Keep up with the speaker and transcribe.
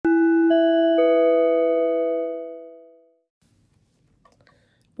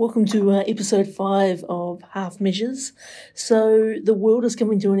Welcome to episode 5 of Half Measures. So the world is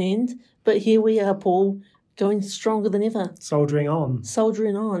coming to an end, but here we are, Paul, going stronger than ever. Soldiering on.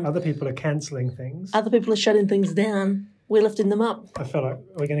 Soldiering on. Other people are cancelling things. Other people are shutting things down. We're lifting them up. I feel like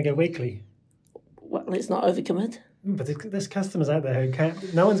we're going to go weekly. Well, let's not overcommit. But there's customers out there who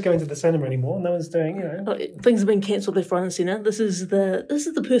can't. No one's going to the cinema anymore. No one's doing, Things have been cancelled left, right, and centre. This is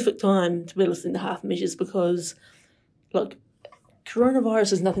the perfect time to be listening to Half Measures because, look,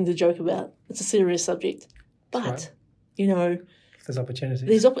 coronavirus is nothing to joke about. It's a serious subject. But, right. If there's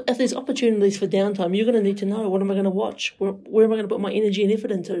opportunities. If there's opportunities for downtime, you're going to need to know, what am I going to watch? Where am I going to put my energy and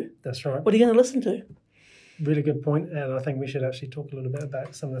effort into? That's right. What are you going to listen to? Really good point, and I think we should actually talk a little bit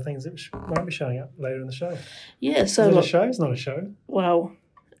about some of the things that might be showing up later in the show. Yeah, so... Is it a show? It's not a show. Well,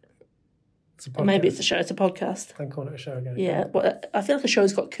 it's a podcast. Maybe it's a show. It's a podcast. Don't call it a show again. Yeah, but I feel like a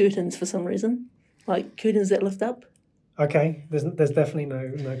show's got curtains for some reason. Like curtains that lift up. Okay, there's definitely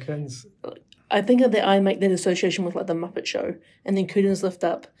no curtains. I think that I make that association with like the Muppet Show, and then curtains lift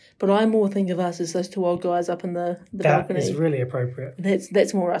up. But I more think of us as those two old guys up in the balcony. That is really appropriate.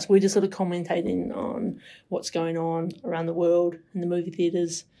 That's more us. We're just sort of commentating on what's going on around the world in the movie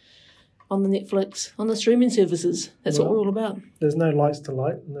theatres, on the Netflix, on the streaming services. That's what we're all about. There's no lights to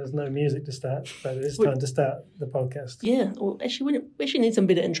light, and there's no music to start, but it is time to start the podcast. Yeah, well, actually, we actually need some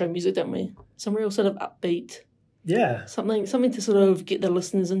better intro music, don't we? Some real sort of upbeat. Yeah. Something to sort of get the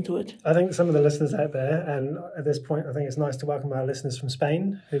listeners into it. I think some of the listeners out there, and at this point, I think it's nice to welcome our listeners from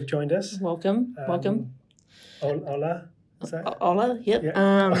Spain who've joined us. Welcome. Hola. Is that? Hola, yep.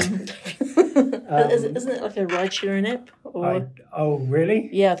 Yeah. Isn't it like a ride-sharing app? Or... Oh, really?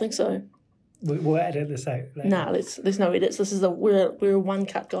 Yeah, I think so. We'll edit this out later. Nah, there's no edits. This is we're a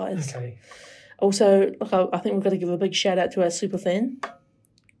one-cut, guys. Okay. Also, look, I think we've got to give a big shout-out to our super fan.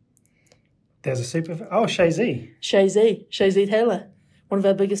 There's a super fan. Oh, Shay Z Taylor, one of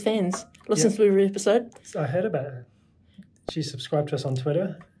our biggest fans. Listens to every episode. I heard about her. She's subscribed to us on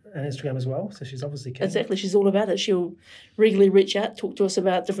Twitter and Instagram as well, so she's obviously keen. Exactly, she's all about it. She'll regularly reach out, talk to us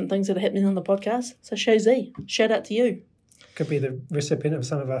about different things that are happening on the podcast. So Shay Z, shout out to you. Could be the recipient of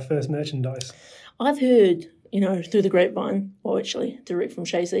some of our first merchandise. I've heard, through the grapevine, or actually direct from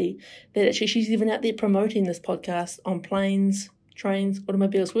Shay Z, that actually she's even out there promoting this podcast on planes, trains,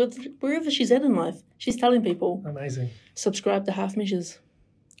 automobiles, wherever she's at in life. She's telling people. Amazing. Subscribe to Half Measures.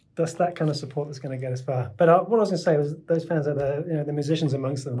 That's that kind of support that's going to get us far. But what I was going to say was those fans out there, the musicians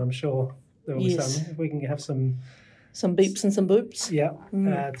amongst them, I'm sure there will be some. If we can have some beeps and some boops. Yeah,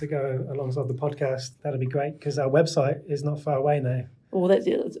 to go alongside the podcast, that'd be great because our website is not far away now. Well,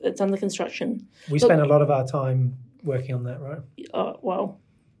 it's under construction. We spend a lot of our time working on that, right? Well,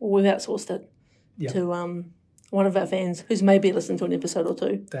 we've outsourced it to one of our fans who's maybe listened to an episode or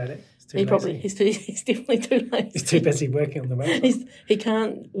two. He's definitely too lazy. He's too busy working on the website. He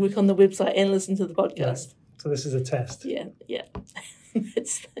can't work on the website and listen to the podcast. Yeah. So this is a test. Yeah.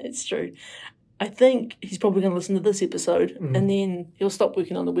 it's true. I think he's probably going to listen to this episode and then he'll stop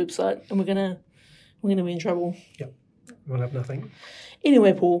working on the website and we're gonna be in trouble. Yep, we'll have nothing.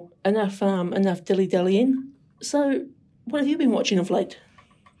 Anyway, Paul, enough dilly-dallying. So, what have you been watching of late?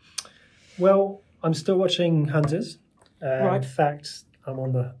 Well, I'm still watching Hunters. Right. In fact, I'm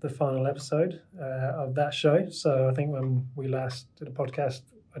on the final episode of that show. So I think when we last did a podcast,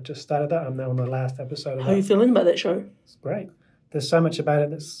 I just started that. I'm now on the last episode of How are you feeling about that show? It's great. There's so much about it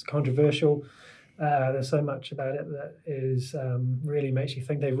that's controversial. There's so much about it that is really makes you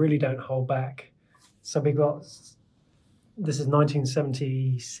think. They really don't hold back. So we got... This is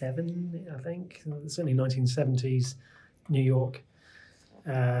 1977, I think. Certainly 1970s New York.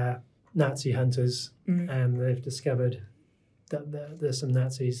 Nazi hunters, and they've discovered that there's some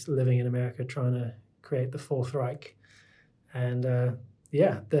Nazis living in America trying to create the Fourth Reich. And the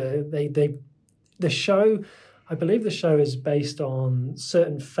show, I believe the show is based on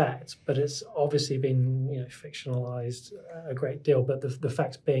certain facts, but it's obviously been fictionalized a great deal. But the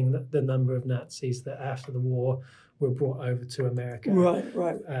facts being that the number of Nazis that after the war were brought over to America. Right.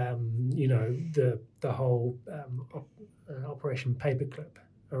 The whole Operation Paperclip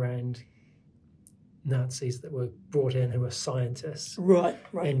around Nazis that were brought in who were scientists, right,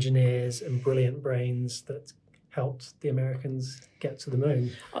 engineers and brilliant brains that helped the Americans get to the moon.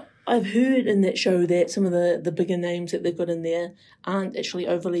 I've heard in that show that some of the bigger names that they've got in there aren't actually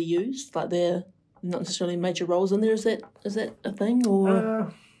overly used, like they're not necessarily major roles in there. Is that a thing?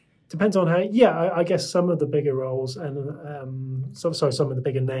 Or depends on how. Yeah, I guess some of the bigger roles and some of the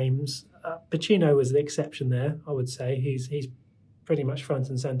bigger names. Pacino was the exception there. I would say he's pretty much front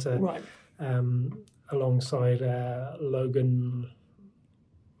and center, right? Alongside Logan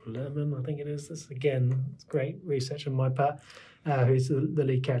Lerman, I think it is. This again, it's great research on my part. Who's the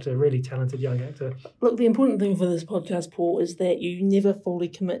lead character, a really talented young actor. Look, the important thing for this podcast, Paul, is that you never fully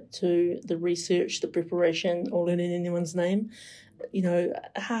commit to the research, the preparation, or learning anyone's name. You know,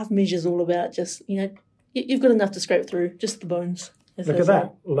 half measure's all about just, you know, you've got enough to scrape through, just the bones. Look at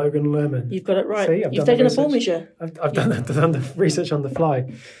that, Logan Lerman. You've got it right. See, You've taken a full measure. I've done the research on the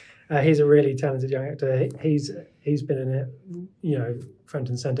fly. He's a really talented young actor. He's been in it, you know, front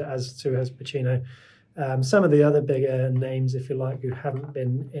and centre, as has Pacino. Some of the other bigger names, if you like, who haven't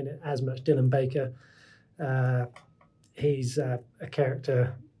been in it as much, Dylan Baker. He's a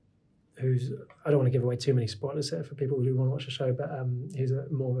character who's, I don't want to give away too many spoilers here for people who want to watch the show, but he's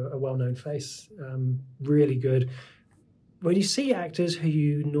more of a well-known face, really good. When you see actors who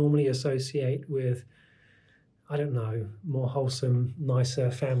you normally associate with, I don't know, more wholesome,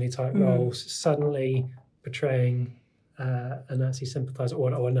 nicer family-type roles, suddenly portraying a Nazi sympathiser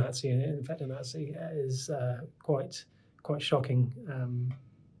or a Nazi, in fact, a Nazi is quite shocking.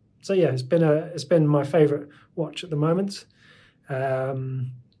 So yeah, it's been my favourite watch at the moment,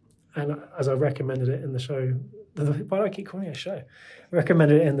 and as I recommended it in the show. Why do I keep calling it a show? I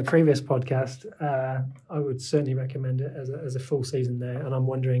recommended it in the previous podcast. I would certainly recommend it as a full season there, and I'm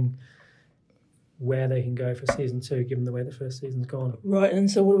wondering where they can go for season 2, given the way the first season's gone. Right, and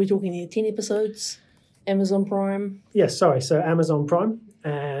so what are we talking here? 10 episodes? Amazon Prime? Yes, sorry. So Amazon Prime,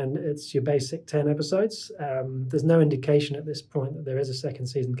 and it's your basic 10 episodes. There's no indication at this point that there is a second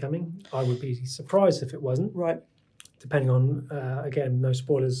season coming. I would be surprised if it wasn't. Right. Depending on, again, no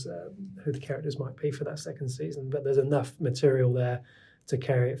spoilers, who the characters might be for that second season, but there's enough material there to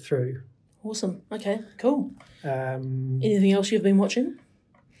carry it through. Awesome. Okay, cool. Anything else you've been watching?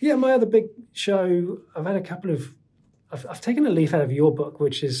 Yeah, my other big show, I've had a couple of... I've taken a leaf out of your book,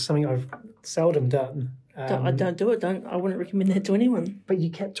 which is something I've seldom done. Don't do it. I wouldn't recommend that to anyone. But you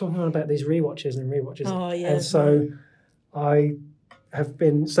kept talking on about these rewatches. Oh, yeah. And so I have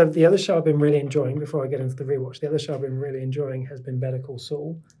been... So the other show I've been really enjoying, before I get into the rewatch, the other show I've been really enjoying has been Better Call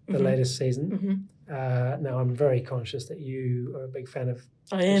Saul, the latest season. Now, I'm very conscious that you are a big fan of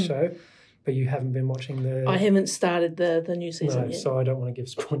the show, but you haven't been watching the... I haven't started the new season yet. So I don't want to give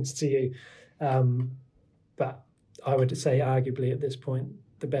spoilers to you. But I would say arguably at this point,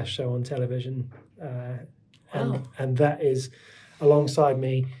 the best show on television. And that is, alongside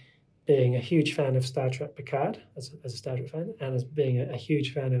me being a huge fan of Star Trek Picard as a Star Trek fan, and as being a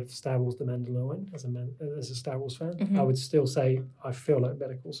huge fan of Star Wars The Mandalorian as a Star Wars fan, I would still say I feel like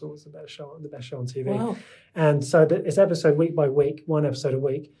Better Call Saul is the best show on TV. Wow. And so it's episode week by week, one episode a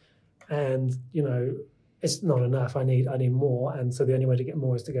week, and you know it's not enough. I need more, and so the only way to get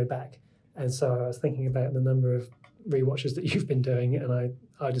more is to go back. And so I was thinking about the number of rewatches that you've been doing, and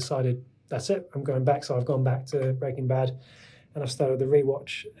I decided that's it. I'm going back. So I've gone back to Breaking Bad, and I've started the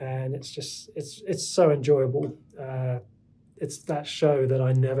rewatch, and it's so enjoyable. It's that show that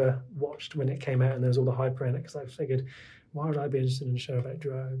I never watched when it came out, and there was all the hype around it because I figured, why would I be interested in a show about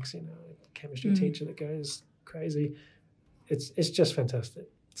drugs? You know, a chemistry teacher that goes crazy. It's just fantastic.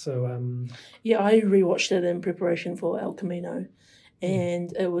 So yeah, I rewatched it in preparation for El Camino,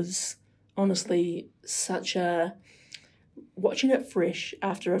 and it was honestly such a... Watching it fresh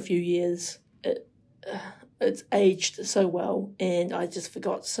after a few years, it's aged so well, and I just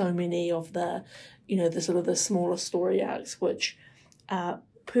forgot so many of the, you know, the sort of the smaller story arcs, which are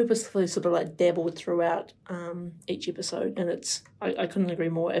purposefully sort of like dabbled throughout each episode, and it's I couldn't agree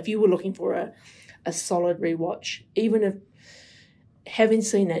more. If you were looking for a solid rewatch, even if having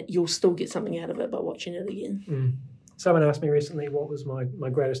seen it, you'll still get something out of it by watching it again. Someone asked me recently what was my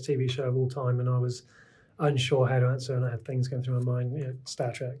greatest TV show of all time, and I was unsure how to answer, and I had things going through my mind, you know,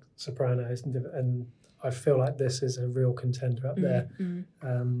 Star Trek, Sopranos, and I feel like this is a real contender up there,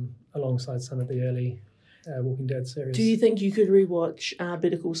 alongside some of the early Walking Dead series. Do you think you could rewatch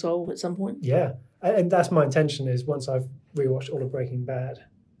Better Call Saul at some point? Yeah, and that's my intention, is once I've rewatched all of Breaking Bad,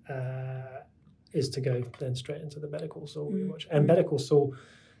 is to go then straight into the Better Call Saul rewatch. And Better Call Saul,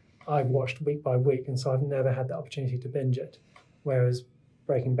 I've watched week by week, and so I've never had the opportunity to binge it. Whereas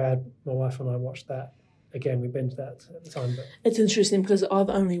Breaking Bad, my wife and I watched that. Again, we binged that at the time. But it's interesting because I've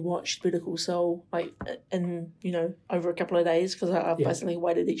only watched Better Call Saul over a couple of days, because I've basically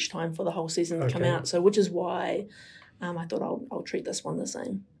waited each time for the whole season to come out. So which is why I thought I'll treat this one the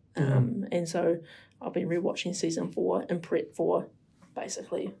same. And so I've been rewatching season 4 and prep for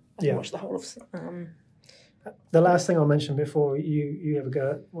basically watch the whole of. The last thing I'll mention before you have a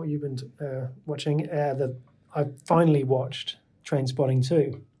go at what you've been watching, I finally watched Trainspotting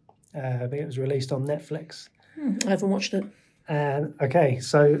 2. I think it was released on Netflix. I haven't watched it. And okay,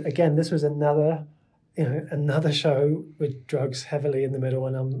 so again, this was another another show with drugs heavily in the middle,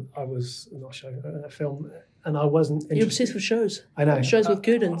 and I was not a film, and I wasn't interested. You're obsessed with shows. I know. Shows with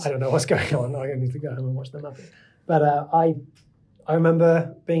curtains. I don't know what's going on. I need to go home and watch them up. But I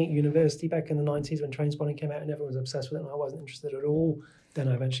remember being at university back in the 90s when Trainspotting came out, and everyone was obsessed with it, and I wasn't interested at all. Then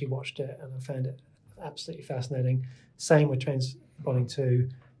I eventually watched it, and I found it absolutely fascinating. Same with Trainspotting 2.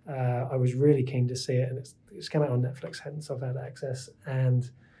 I was really keen to see it, and it's come out on Netflix, hence I've had access, and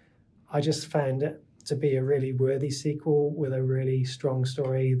I just found it to be a really worthy sequel with a really strong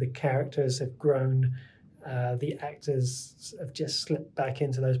story. The characters have grown. The actors have just slipped back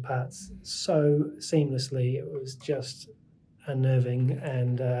into those parts so seamlessly. It was just unnerving,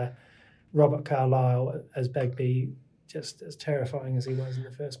 and Robert Carlyle as Begbie, just as terrifying as he was in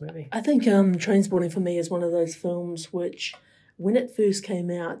the first movie. I think Trainspotting for me is one of those films which, when it first came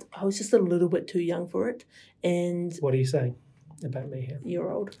out, I was just a little bit too young for it. And what are you saying about me here?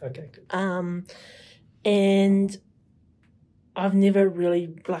 You're old. Okay, good. And I've never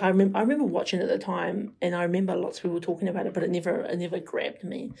really I remember watching it at the time, and I remember lots of people talking about it, but it never grabbed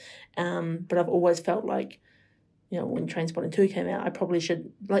me. But I've always felt like, when Trainspotting 2 came out, I probably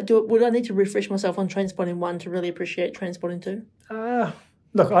should do it. Would I need to refresh myself on Trainspotting 1 to really appreciate Trainspotting 2?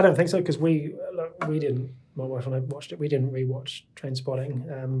 Look, I don't think so, because we didn't. My wife and I watched it. We didn't rewatch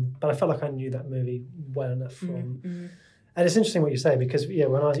Trainspotting, but I felt like I knew that movie well enough from. Mm-hmm. And it's interesting what you say, because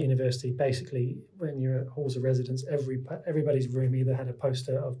when I was at university, basically when you're at halls of residence, everybody's room either had a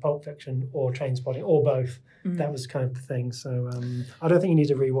poster of Pulp Fiction or Trainspotting or both. Mm-hmm. That was kind of the thing. So I don't think you need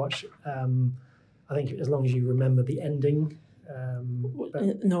to rewatch. I think as long as you remember the ending.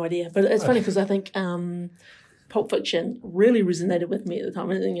 No idea, but it's funny because I think Pulp Fiction really resonated with me at the time,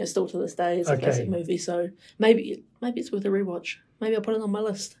 and still to this day is a classic movie. So maybe it's worth a rewatch. Maybe I'll put it on my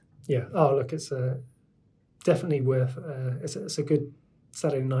list. Yeah. Oh, look, it's definitely worth. It's a good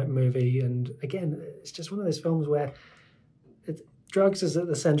Saturday night movie, and again, it's just one of those films where drugs is at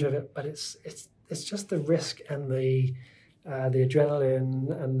the center of it, but it's just the risk and the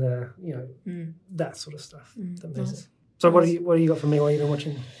adrenaline and the that sort of stuff that makes it. So what do you got for me? What have you been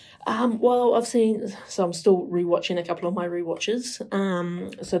watching? Well, I'm still rewatching a couple of my rewatches.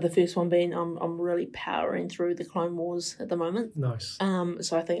 So the first one being, I'm really powering through the Clone Wars at the moment. Nice.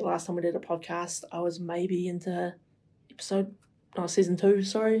 So I think last time we did a podcast, I was maybe into season 2.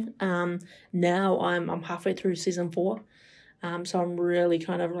 Sorry. Now I'm halfway through season 4. So I'm really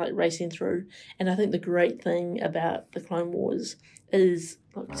kind of racing through. And I think the great thing about the Clone Wars is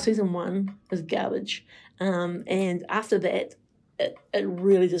season 1 is garbage. And after that, it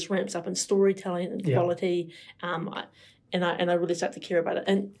really just ramps up in storytelling and quality. And I really start to care about it.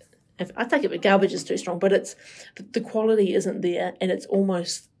 And if I take it, garbage is too strong, but it's the quality isn't there. And it's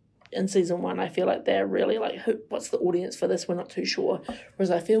almost in season 1, I feel like they're really what's the audience for this? We're not too sure. Whereas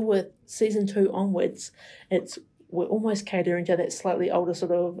I feel with season 2 onwards, we're almost catering to that slightly older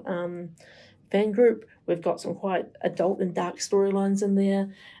sort of fan group. We've got some quite adult and dark storylines in there.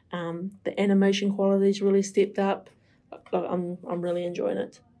 The animation quality's really stepped up. I'm really enjoying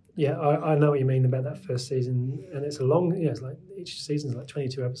it. Yeah, I know what you mean about that first season, and it's a long. It's each season's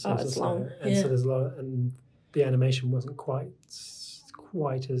 22 episodes. Oh, it's long. And so there's a lot, and the animation wasn't quite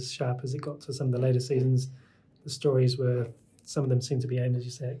as sharp as it got to some of the later seasons. The stories some of them seemed to be aimed, as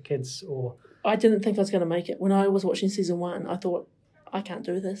you say, at kids or. I didn't think I was going to make it. When I was watching season 1, I thought, I can't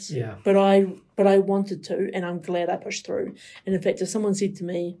do this. Yeah. But I wanted to, and I'm glad I pushed through. And in fact, if someone said to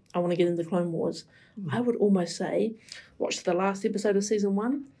me, I want to get into Clone Wars, I would almost say, watch the last episode of season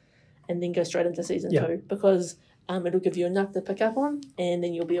 1 and then go straight into season 2, because it'll give you enough to pick up on, and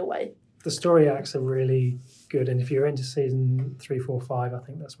then you'll be away. The story arcs are really good, and if you're into season 3, 4, 5, I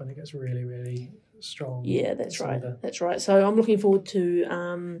think that's when it gets really, really strong. Yeah, that's right. That's right. So I'm looking forward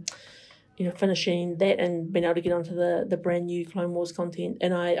to finishing that and being able to get onto the brand new Clone Wars content.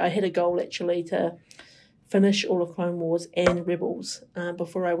 And I had a goal actually to finish all of Clone Wars and Rebels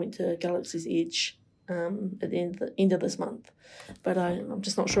before I went to Galaxy's Edge at the end of this month. But I'm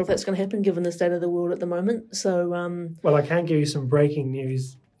just not sure if that's going to happen given the state of the world at the moment. So well, I can give you some breaking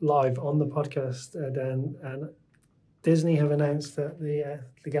news live on the podcast, Dan, and Disney have announced that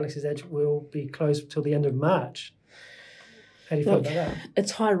the Galaxy's Edge will be closed till the end of March. How do you feel about that?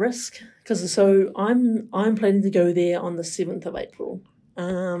 It's high risk because I'm planning to go there on the 7th of April.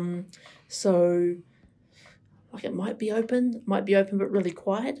 So it might be open but really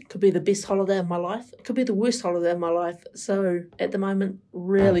quiet. It could be the best holiday of my life. It could be the worst holiday of my life. So at the moment,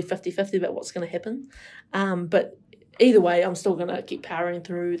 really 50-50 about what's going to happen. But either way, I'm still going to keep powering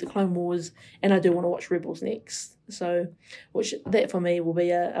through the Clone Wars, and I do want to watch Rebels next. So, which that for me will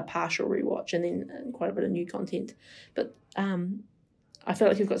be a partial rewatch, and then quite a bit of new content. But I feel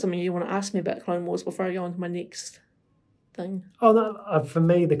like you've got something you want to ask me about Clone Wars before I go on to my next thing. Oh, no, for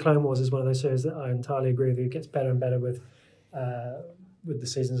me, the Clone Wars is one of those series that I entirely agree with you. It gets better and better with the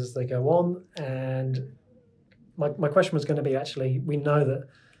seasons as they go on. And my question was going to be, actually, we know that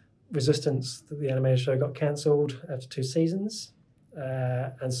Resistance, the animated show, got cancelled after 2 seasons.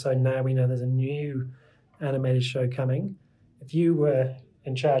 And so now we know there's a new animated show coming. If you were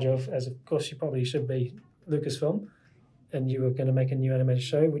in charge of, as of course you probably should be, Lucasfilm, and you were going to make a new animated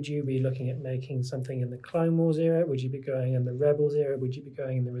show, would you be looking at making something in the Clone Wars era? Would you be going in the Rebels era? Would you be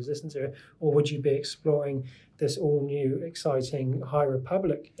going in the Resistance era? Or would you be exploring this all-new, exciting High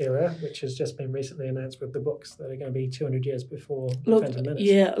Republic era, which has just been recently announced with the books that are going to be 200 years before Phantom Menace?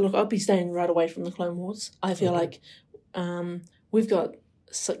 Yeah, look, I'd be staying right away from the Clone Wars. I feel like we've got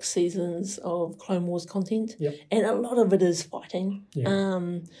 6 seasons of Clone Wars content, and a lot of it is fighting.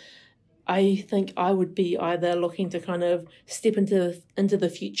 I think I would be either looking to kind of step into the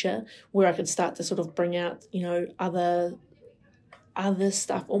future where I could start to sort of bring out, other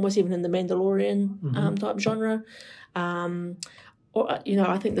stuff, almost even in the Mandalorian type genre. Or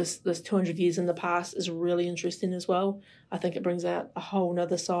I think this 200 years in the past is really interesting as well. I think it brings out a whole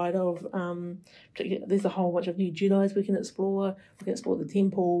other side of, there's a whole bunch of new Jedis we can explore. We can explore the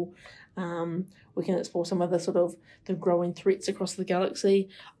temple. We can explore some of the sort of the growing threats across the galaxy.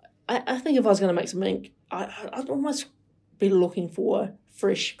 I think if I was going to make something, I'd almost be looking for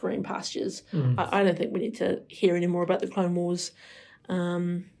fresh green pastures. I don't think we need to hear any more about the Clone Wars.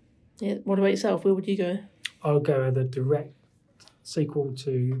 What about yourself? Where would you go? I'll go with the direct sequel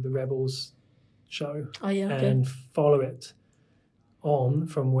to the Rebels show. And follow it on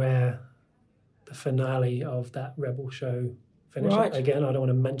from where the finale of that Rebel show finished. Right. Again, I don't want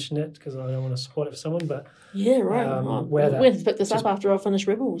to mention it because I don't want to spoil it for someone, but we have to pick this up after I finish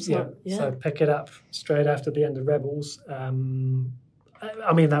Rebels. So pick it up straight after the end of Rebels. I mean,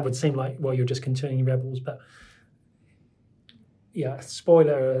 that would seem like, well, you're just continuing Rebels, but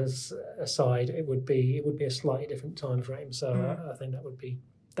spoilers aside, it would be a slightly different time frame. So I think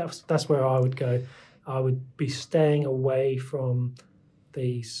that's where I would go. I would be staying away from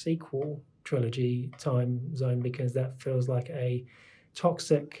the sequel trilogy time zone because that feels like a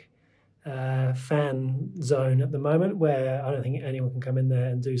toxic fan zone at the moment where I don't think anyone can come in there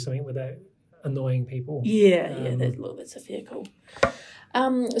and do something without annoying people. That's a fair call.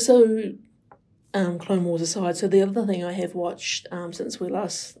 Clone Wars aside, so the other thing I have watched since we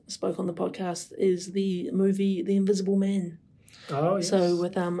last spoke on the podcast is the movie The Invisible Man. Oh, yes. So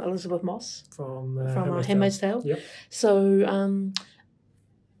with Elizabeth Moss from Handmaid's Tale. Yep. So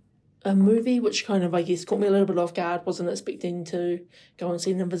a movie which kind of, I guess, caught me a little bit off guard. Wasn't expecting to go and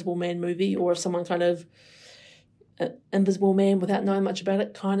see an Invisible Man movie, or if someone kind of Invisible Man without knowing much about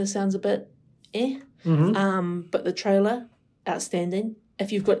it kind of sounds a bit but the trailer, outstanding.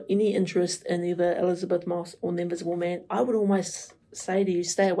 If you've got any interest in either Elizabeth Moss or The Invisible Man, I would almost say to you,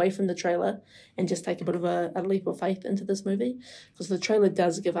 stay away from the trailer and just take a bit of a leap of faith into this movie, because the trailer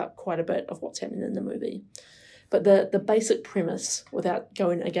does give up quite a bit of what's happening in the movie. But the basic premise, without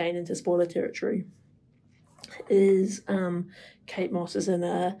going again into spoiler territory, is Kate Moss is in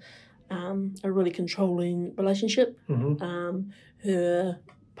a really controlling relationship. Her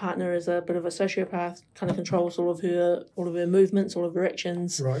partner is a bit of a sociopath, kind of controls all of her movements, all of her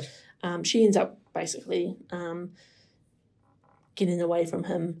actions. Right. She ends up basically getting away from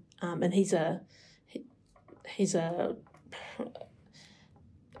him, and he's a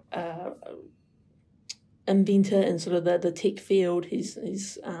inventor in sort of the tech field. He's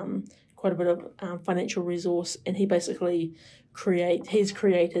quite a bit of financial resource, and he basically he's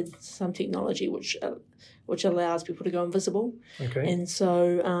created some technology which allows people to go invisible. Okay. And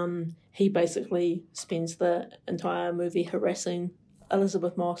so he basically spends the entire movie harassing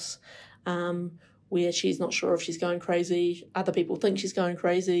Elizabeth Moss, where she's not sure if she's going crazy. Other people think she's going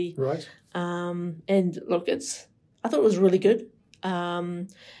crazy. Right. And look, I thought it was really good.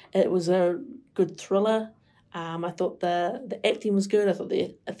 It was a good thriller. I thought the acting was good. I thought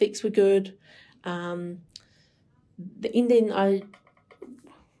the effects were good. The ending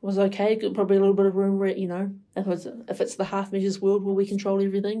was okay. Probably a little bit of room where, if it's the half measures world where we control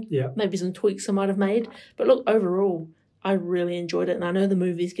everything, maybe some tweaks I might have made. But look, overall, I really enjoyed it, and I know the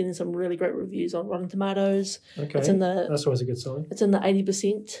movie's getting some really great reviews on Rotten Tomatoes. Okay, that's always a good sign. It's in the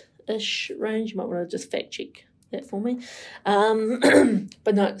 80%-ish range. You might want to just fact check that for me.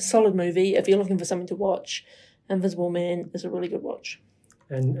 But no, solid movie. If you're looking for something to watch, Invisible Man is a really good watch.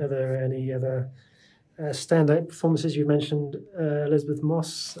 And are there any other standout performances? You mentioned Elizabeth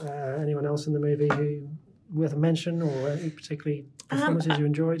Moss. Anyone else in the movie who worth a mention, or any particularly performances you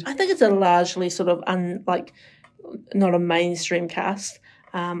enjoyed? I think it's a largely sort of not a mainstream cast.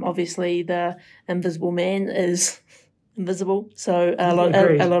 Obviously, the Invisible Man is invisible, so a lot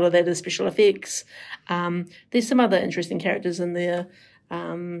of that is special effects. There's some other interesting characters in there.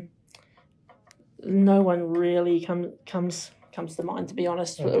 No one really comes to mind, to be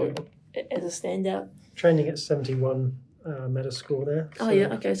honest, as a standout. Trending at 71 Metascore there. So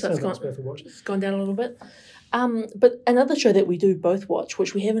okay, so it's gone down a little bit. But another show that we do both watch,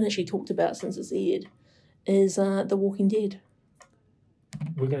 which we haven't actually talked about since it's aired, is The Walking Dead.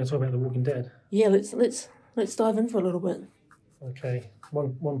 We're going to talk about The Walking Dead. Yeah, let's dive in for a little bit. Okay.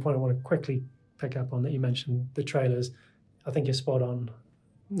 One point I want to quickly pick up on that you mentioned, the trailers. I think you're spot on.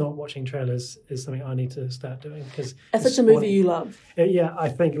 Not watching trailers is something I need to start doing because if it's a movie you love. Yeah, I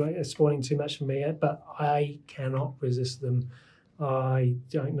think it's spoiling too much for me, but I cannot resist them. I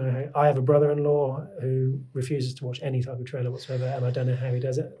don't know how. I have a brother-in-law who refuses to watch any type of trailer whatsoever, and I don't know how he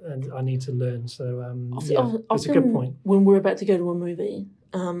does it, and I need to learn. So, it's a good point. When we're about to go to a movie,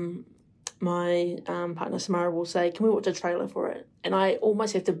 my partner Samara will say, "Can we watch a trailer for it?" And I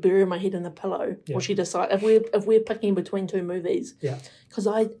almost have to bury my head in a pillow while she decides if we're picking between two movies. Yeah, because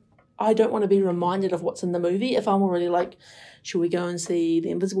I don't want to be reminded of what's in the movie. If I'm already like, should we go and see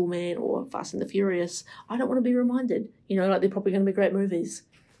The Invisible Man or Fast and the Furious? I don't want to be reminded. Like they're probably going to be great movies.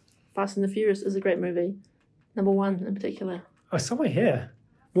 Fast and the Furious is a great movie. Number 1 in particular. Oh, somewhere here.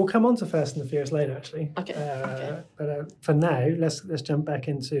 We'll come on to Fast and the Furious later, actually. Okay. But for now, let's jump back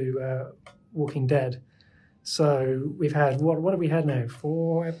into Walking Dead. So we've had what have we had now?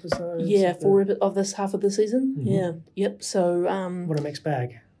 4 episodes. Yeah, 4 of this half of the season. Mm-hmm. Yeah. Yep. So what a mixed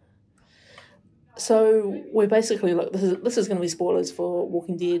bag. So we're basically this is going to be spoilers for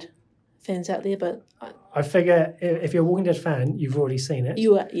Walking Dead fans out there, but I figure if you're a Walking Dead fan, you've already seen it.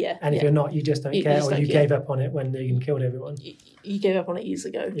 You are, yeah. And if you're not, you just don't care, or you gave up on it when Negan killed everyone. You gave up on it years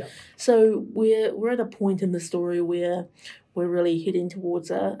ago. Yeah. So we're at a point in the story where we're really heading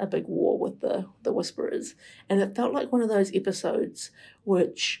towards a big war with the Whisperers, and it felt like one of those episodes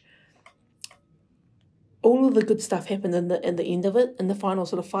which all of the good stuff happened in the end of it, in the final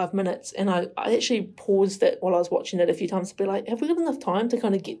sort of 5 minutes. And I actually paused it while I was watching it a few times to be like, have we got enough time to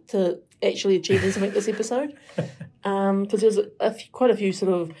kind of get to actually achieving something this episode? Because there's quite a few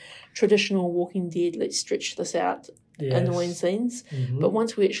sort of traditional Walking Dead, let's stretch this out, annoying scenes. Mm-hmm. But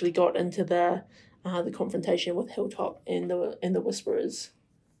once we actually got into the confrontation with Hilltop and the Whisperers,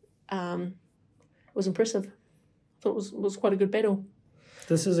 it was impressive. I thought it was quite a good battle.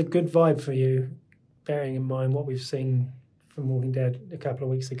 This is a good vibe for you, bearing in mind what we've seen from Walking Dead a couple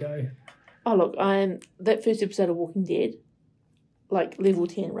of weeks ago. Oh, look, that first episode of Walking Dead, like level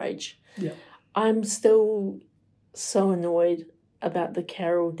 10 rage. Yeah. I'm still so annoyed about the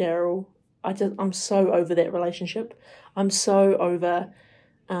Carol-Daryl. I'm so over that relationship. I'm so over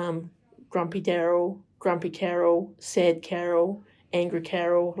grumpy Daryl, grumpy Carol, sad Carol, angry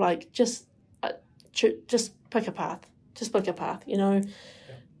Carol. Like, just pick a path. Just pick a path, Yeah.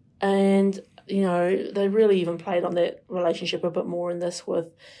 And they really even played on that relationship a bit more in this with,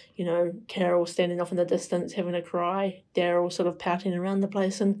 Carol standing off in the distance having a cry, Daryl sort of pouting around the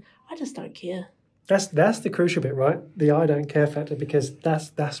place, and I just don't care. That's the crucial bit, right? The I don't care factor, because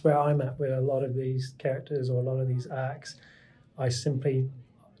that's where I'm at with a lot of these characters or a lot of these arcs. I simply,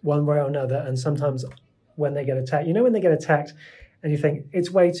 one way or another, and sometimes when they get attacked, when they get attacked and you think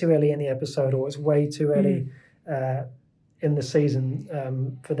it's way too early in the episode or it's way too early in the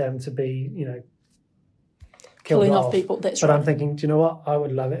season for them to be, killing off people. That's right. I'm thinking, do you know what? I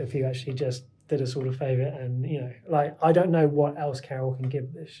would love it if you actually just did us all a favour, and I don't know what else Carol can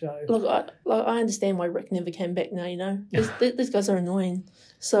give this show. Look, I understand why Rick never came back now. These guys are annoying,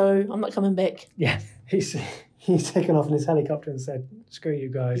 so I'm not coming back. Yeah, he's taken off in his helicopter and said, "Screw you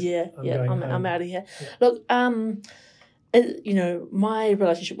guys." I'm out of here. Yeah. Look, my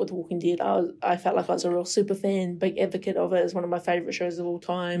relationship with The Walking Dead, I felt like I was a real super fan, big advocate of it. It's one of my favourite shows of all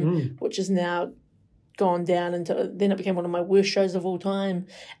time, which is now gone down then it became one of my worst shows of all time.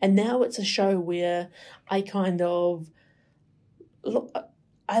 And now it's a show where I kind of look,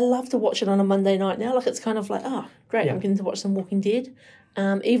 I love to watch it on a Monday night now. Like, it's kind of like, oh, great, I'm getting to watch some Walking Dead,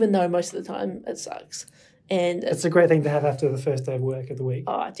 even though most of the time it sucks. And it's a great thing to have after the first day of work of the week.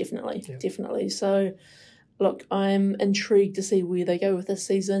 Oh, definitely. So, look, I'm intrigued to see where they go with this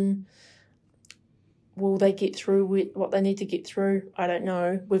season. Will they get through what they need to get through? I don't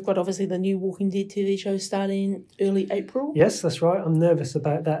know. We've got obviously the new Walking Dead TV show starting early April. Yes, that's right. I'm nervous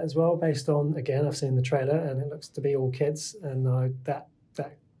about that as well, based on, again, I've seen the trailer and it looks to be all kids, and that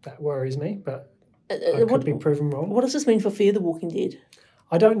worries me, but I could be proven wrong. What does this mean for Fear the Walking Dead?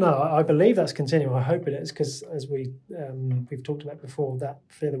 I don't know. I believe that's continuing. I hope it is, because as we've talked about before, that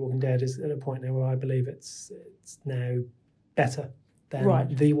Fear the Walking Dead is at a point now where I believe it's now better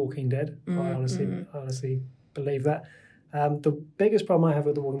than The Walking Dead. I honestly believe that. The biggest problem I have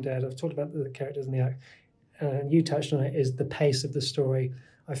with The Walking Dead, I've talked about the characters and the act, and you touched on it, is the pace of the story.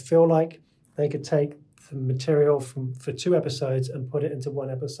 I feel like they could take the material for 2 episodes and put it into 1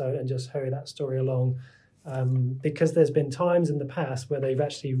 episode and just hurry that story along. Because there's been times in the past where they've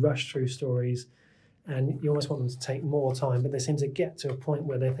actually rushed through stories and you almost want them to take more time, but they seem to get to a point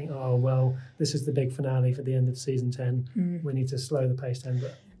where they think, oh, well, this is the big finale for the end of season 10. We need to slow the pace down a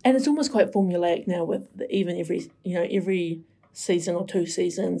bit. And it's almost quite formulaic now with even every season or 2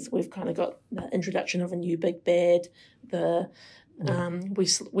 seasons, we've kind of got the introduction of a new big bad.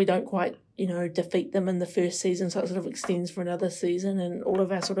 We don't quite defeat them in the first season, so it sort of extends for another season, and all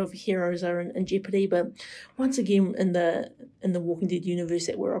of our sort of heroes are in jeopardy. But once again, in the Walking Dead universe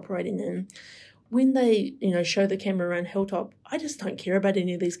that we're operating in, when they show the camera around Hilltop, I just don't care about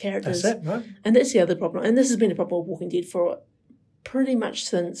any of these characters. That's it, right? And that's the other problem. And this has been a problem with Walking Dead for pretty much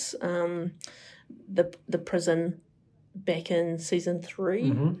since the prison back in season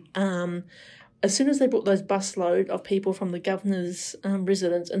 3. As soon as they brought those busload of people from the governor's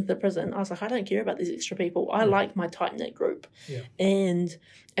residence into the prison, I was like, I don't care about these extra people. I like my tight-knit group. Yeah. And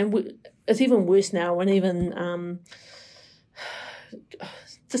it's even worse now when even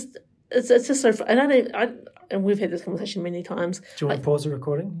it's just so. And we've had this conversation many times. Do you want to pause the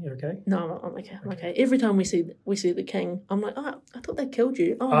recording? You okay? No, I'm okay. I'm okay. Every time we see the king, I'm like, oh, I thought they killed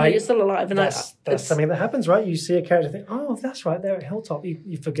you. Oh, no, you're still alive. And that's something that happens, right? You see a character, think, oh, that's right, they're at Hilltop.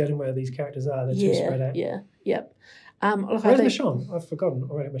 You're forgetting where these characters are. They're too spread out. Yeah. Where's Michonne? I've forgotten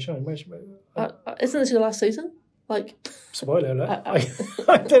already. Michonne. Isn't this your last season? Spoiler alert.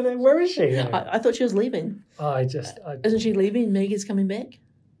 I don't know. Where is she? I thought she was leaving. Isn't she leaving? Megan's coming back.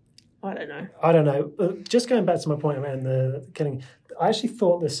 I don't know. Just going back to my point around the killing, I actually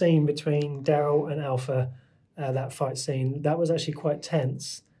thought the scene between Daryl and Alpha, that fight scene, that was actually quite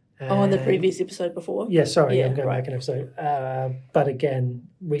tense. In the previous episode before? Yeah, sorry, I'm going back an episode. But again,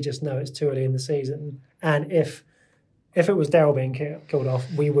 we just know it's too early in the season. And if it was Daryl being killed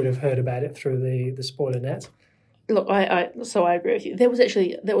off, we would have heard about it through the spoiler net. Look, I agree with you.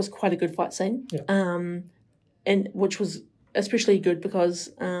 That was quite a good fight scene. Yeah. And which was especially good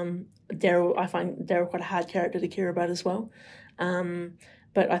because I find Daryl quite a hard character to care about as well.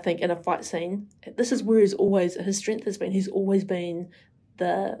 But I think in a fight scene, this is where his strength has been. He's always been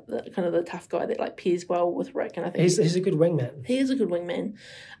the kind of the tough guy that pairs well with Rick, and I think he's a good wingman. He is a good wingman,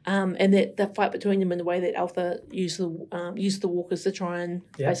 and that fight between them and the way that Alpha used the walkers to try and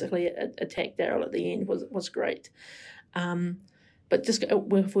basically attack Daryl at the end was great. But just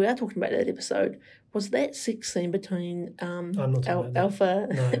if we are talking about that episode, was that sex scene between Alpha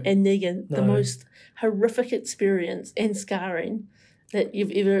and Negan the most horrific experience and scarring that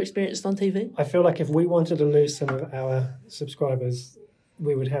you've ever experienced on TV? I feel like if we wanted to lose some of our subscribers,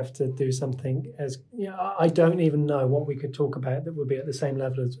 we would have to do something I don't even know what we could talk about that would be at the same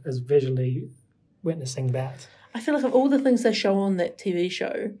level as visually witnessing that. I feel like of all the things they show on that TV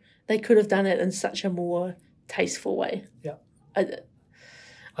show, they could have done it in such a more tasteful way. Yeah. I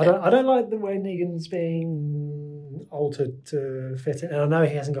don't like the way Negan's being altered to fit in. And I know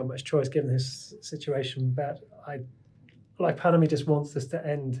he hasn't got much choice given his situation, but part of me just wants this to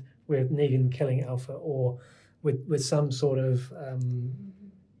end with Negan killing Alpha or with some sort of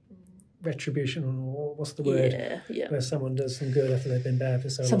retribution, or what's the word? Yeah. Where someone does some good after they've been bad for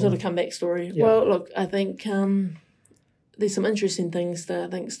so long. Some sort of comeback story. Yeah. Well, look, I think there's some interesting things that I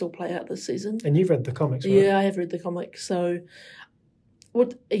think still play out this season. And you've read the comics, right? Yeah, I have read the comics. So,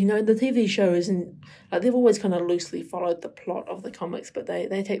 the TV show isn't they've always kind of loosely followed the plot of the comics, but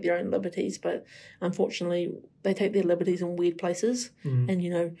they take their own liberties. But unfortunately, they take their liberties in weird places.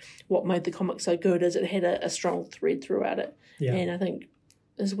 And what made the comic so good is it had a strong thread throughout it. Yeah. And I think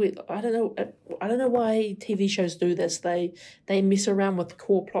it's weird. I don't know why TV shows do this. They mess around with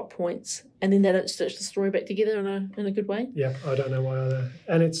core plot points and then they don't stitch the story back together in a good way. Yeah, I don't know why either.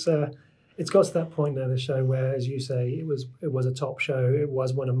 And it's got to that point now, the show, where, as you say, it was a top show. It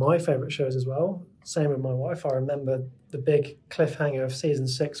was one of my favourite shows as well. Same with my wife. I remember the big cliffhanger of season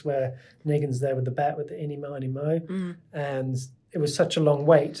 6 where Negan's there with the bat with the Eeny, Miny, Mo. And it was such a long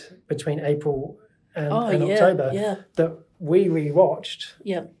wait between April and October that we rewatched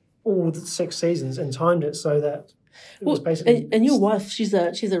all the 6 seasons and timed it so that it was basically... And your wife, she's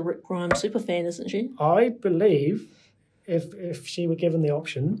a Rick Grimes super fan, isn't she? I believe if she were given the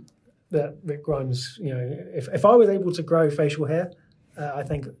option... that Rick Grimes, if I was able to grow facial hair, I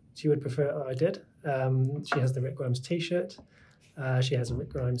think she would prefer it that I did. She has the Rick Grimes T-shirt. She has a Rick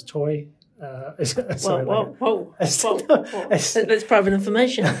Grimes toy. Sorry, whoa. That's private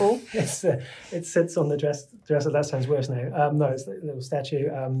information, Paul. It sits on the dresser. That sounds worse now. No, it's a little statue.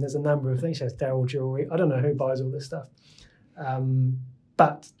 There's a number of things. She has Daryl jewelry. I don't know who buys all this stuff.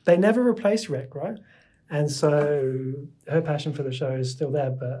 But they never replace Rick, right? And so her passion for the show is still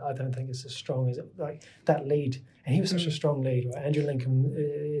there, but I don't think it's as strong as like that lead. And he was such a strong lead, right? Andrew Lincoln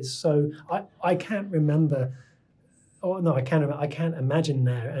is so... I can't remember... Oh, no, I can't imagine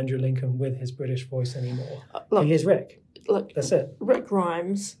now Andrew Lincoln with his British voice anymore. Look, he is Rick. Look, that's it. Rick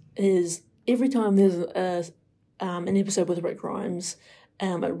Grimes is... Every time there's an episode with Rick Grimes,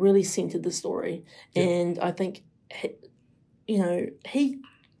 it really centered the story. Yeah. And I think, he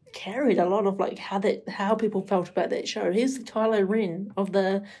carried a lot of like how people felt about that show. He's the Kylo Ren of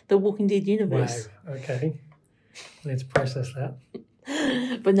the Walking Dead universe. Wow. Okay, I need to process that.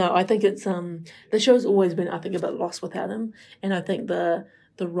 But no, I think it's the show's always been, I think, a bit lost without him, and I think the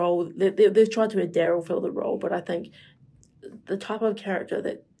role they've tried to have Daryl fill the role, but I think the type of character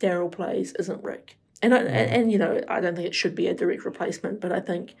that Daryl plays isn't Rick, and I don't think it should be a direct replacement, but I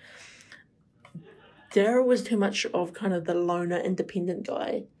think Daryl was too much of kind of the loner, independent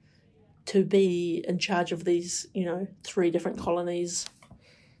guy to be in charge of these, 3 different colonies.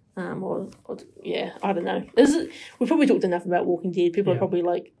 I don't know. We've probably talked enough about Walking Dead. People are probably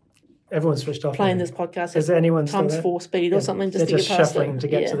like... Everyone's switched off. Playing this podcast. Is there anyone times 4 speed or something just to get past it. They're just shuffling to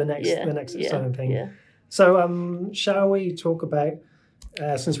get to the next exciting thing. Yeah. So shall we talk about,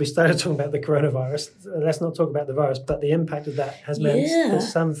 since we started talking about the coronavirus, let's not talk about the virus, but the impact of that has meant that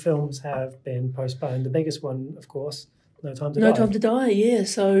some films have been postponed. The biggest one, of course, No Time to Die. No Time to Die, yeah.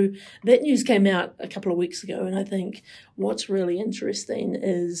 So that news came out a couple of weeks ago, and I think what's really interesting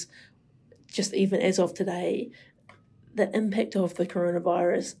is just even as of today, the impact of the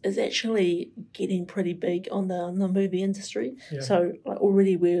coronavirus is actually getting pretty big on the movie industry. Yeah. So like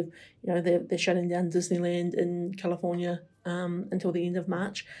already they're shutting down Disneyland in California until the end of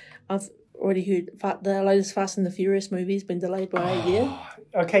March. I've already heard the latest Fast and the Furious movie has been delayed by a year.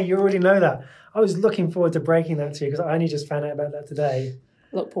 Okay, you already know that. I was looking forward to breaking that to you because I only just found out about that today.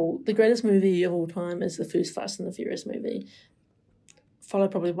 Look, Paul, the greatest movie of all time is the first Fast and the Furious movie,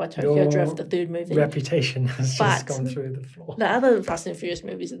 followed probably by Tokyo Drift, the third movie. Reputation has just gone through the floor. The other Fast and Furious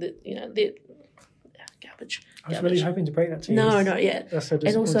movies, they're garbage. I was really hoping to break that to you. No, not yet. That's so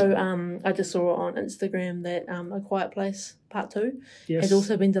disappointing. And also, I just saw on Instagram that A Quiet Place Part 2 has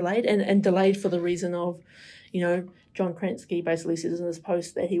also been delayed, and delayed for the reason of, John Krasinski basically says in his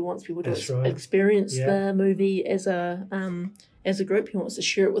post that he wants people to experience the movie as a group. He wants to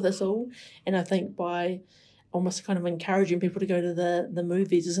share it with us all, and I think by almost kind of encouraging people to go to the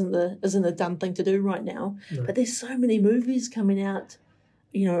movies isn't a done thing to do right now. No. But there's so many movies coming out,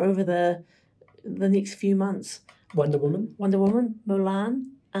 over the next few months. Wonder Woman, Mulan.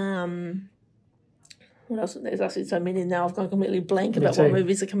 What else? There's actually so many now. I've gone completely blank about what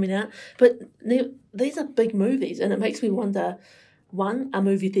movies are coming out. But these are big movies, and it makes me wonder: one, are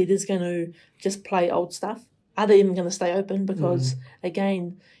movie theaters going to just play old stuff? Are they even going to stay open? Because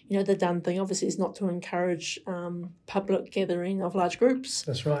again, the done thing obviously is not to encourage public gathering of large groups.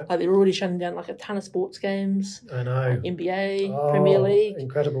 That's right. Like they're already shutting down like a ton of sports games. I know. NBA, Premier League,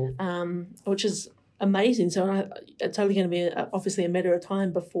 incredible. Which is amazing. So it's only going to be obviously a matter of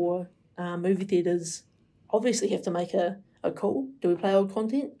time before movie theaters obviously have to make a call. Do we play old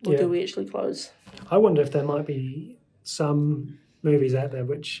content or do we actually close? I wonder if there might be some movies out there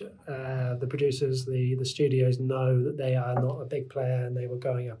which the producers, the studios know that they are not a big player, and they were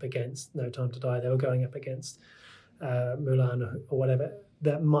going up against No Time to Die. They were going up against Mulan or whatever.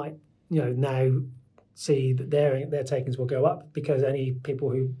 That might now see that their takings will go up because any people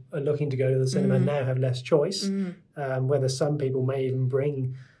who are looking to go to the cinema now have less choice. Whether some people may even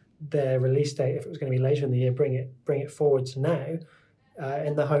bring their release date, if it was going to be later in the year, bring it forward to now,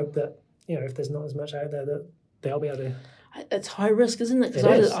 in the hope that if there's not as much out there, that they'll be able to. It's high risk, isn't it?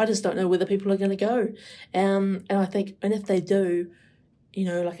 Because I just don't know whether people are going to go, and I think, and if they do,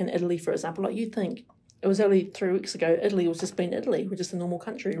 like in Italy, for example, like you think it was only 3 weeks ago, Italy was just being Italy, we're just a normal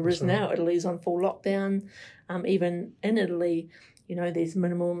country. Whereas now Italy's on full lockdown. Even in Italy, there's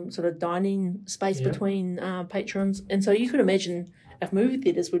minimum sort of dining space between patrons, and so you could imagine if movie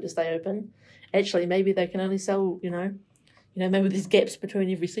theaters were to stay open, actually maybe they can only sell, maybe there's gaps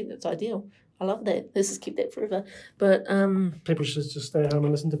between every seat. That's ideal. I love that. Let's just keep that forever. But people should just stay home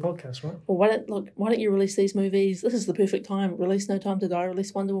and listen to podcasts, right? Well, why don't you release these movies? This is the perfect time. Release No Time to Die.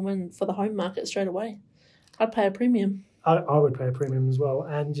 Release Wonder Woman for the home market straight away. I'd pay a premium. I would pay a premium as well.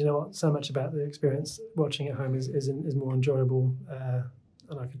 And you know what? So much about the experience watching at home is more enjoyable.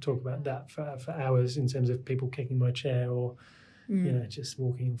 And I could talk about that for hours in terms of people kicking my chair or just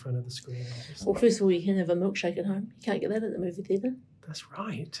walking in front of the screen. And just, Well, first of all, you can have a milkshake at home. You can't get that at the movie theatre. that's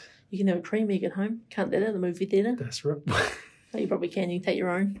right. You can have a cream egg at home. Can't get that at the movie theatre. That's right. Oh, you probably can. You can take your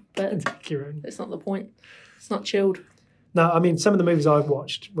own, but Take your own. that's not the point. It's not chilled. No, I mean, some of the movies I've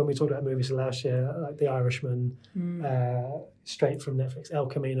watched when we talked about movies last year, like The Irishman, straight from Netflix, El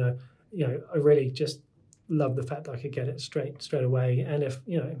Camino, I really just love the fact that I could get it straight away. And if,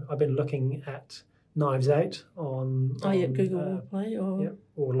 I've been looking at Knives Out on Google Play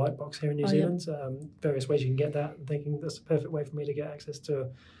or Lightbox here in New Zealand. Various ways you can get that. I'm thinking that's the perfect way for me to get access to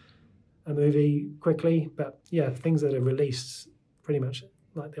a movie quickly. But things that are released pretty much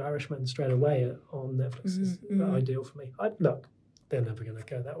like The Irishman straight away on Netflix is ideal for me. Look, they're never going to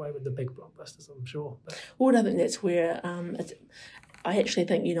go that way with the big blockbusters, I'm sure. But. Well, I think that's where I actually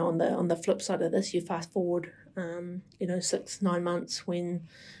think on the flip side of this, you fast forward 6-9 months when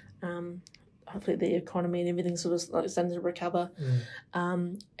hopefully the economy and everything sort of like starting to recover.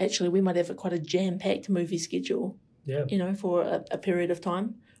 Actually, we might have quite a jam-packed movie schedule. Yeah. For a period of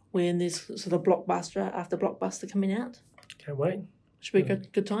time when there's sort of blockbuster after blockbuster coming out. Can't wait. Should be a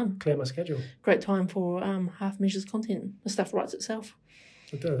good time. Clear my schedule. Great time for Half Measures content. The stuff writes itself.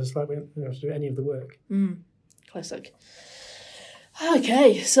 It does. It's like we don't have to do any of the work. Classic.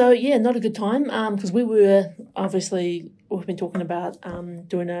 Okay, so not a good time because we were obviously we've been talking about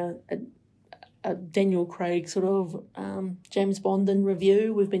doing a Daniel Craig sort of James Bond in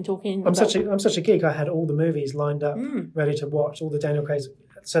review. We've been talking. I'm such a geek. I had all the movies lined up, ready to watch. All the Daniel Craig's,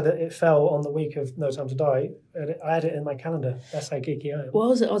 so that it fell on the week of No Time to Die. I had it in my calendar. That's how geeky I am. Well,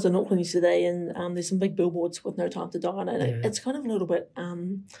 I was in Auckland yesterday, and there's some big billboards with No Time to Die, and it's kind of a little bit.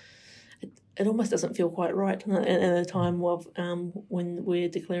 It almost doesn't feel quite right in a time of when we're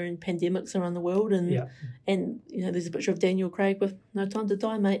declaring pandemics around the world, and there's a picture of Daniel Craig with No Time to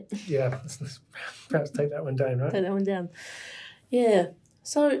Die, mate. Yeah, perhaps take that one down, right? Take that one down. Yeah.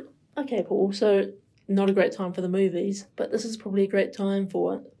 So okay, Paul. So not a great time for the movies, but this is probably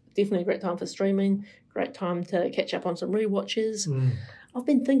definitely a great time for streaming. Great time to catch up on some rewatches. I've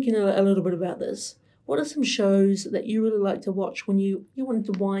been thinking a little bit about this. What are some shows that you really like to watch when you want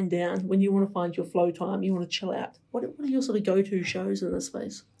to wind down, when you want to find your flow time, you want to chill out? What are your sort of go-to shows in this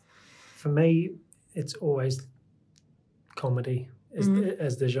space? For me, it's always comedy as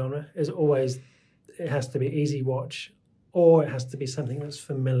the genre. It has to be easy watch, or it has to be something that's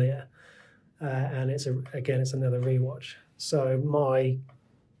familiar. And it's another rewatch. So my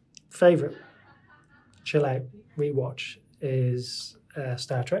favourite chill out rewatch is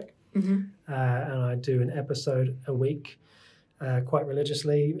Star Trek. And I do an episode a week quite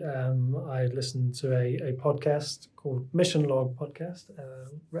religiously. I listen to a podcast called Mission Log Podcast,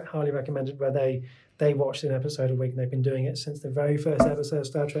 highly recommended, where they watched an episode a week, and they've been doing it since the very first episode of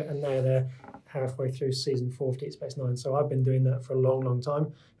Star Trek, and now they're halfway through season 4 of Deep Space Nine. So I've been doing that for a long, long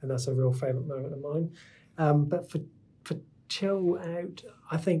time, and that's a real favourite moment of mine. But for chill out,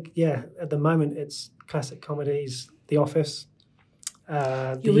 I think, at the moment it's classic comedies, The Office,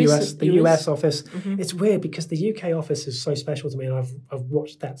 the US Office. It's weird because the UK Office is so special to me, and I've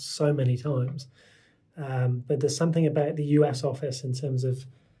watched that so many times. But there's something about the US Office in terms of,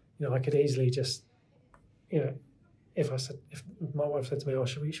 I could easily just, if my wife said to me, "Oh,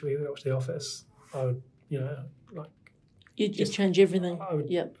 should we watch The Office?" I would, you'd just change everything.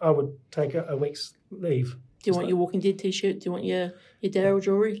 I would take a week's leave. Do you want your Walking Dead T-shirt? Do you want your Daryl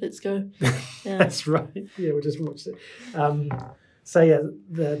jewelry? Let's go. Yeah. That's right. Yeah, we'll just watch it.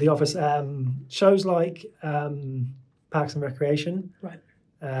 The Office shows like Parks and Recreation,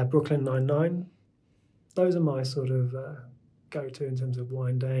 right? Brooklyn Nine-Nine. Those are my sort of go-to in terms of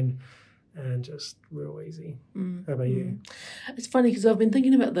wind down and just real easy. How about you? It's funny because I've been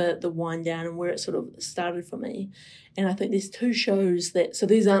thinking about the wind down and where it sort of started for me, and I think there's two shows so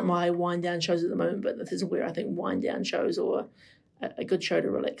these aren't my wind down shows at the moment, but this is where I think wind down shows or a good show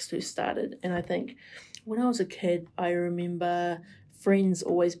to relax to started. And I think when I was a kid, I remember Friends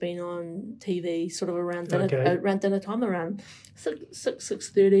always been on TV sort of around dinner time, around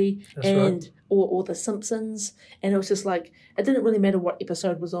 6:30, and right. or The Simpsons, and it was just like it didn't really matter what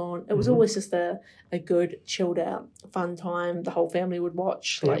episode was on. It was always just a good chilled out fun time. The whole family would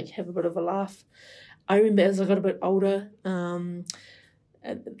watch, like have a bit of a laugh. I remember as I got a bit older,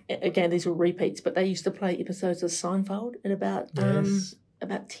 again these were repeats, but they used to play episodes of Seinfeld at about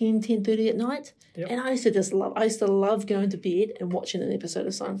 10:30 at night. Yep. And I used to love going to bed and watching an episode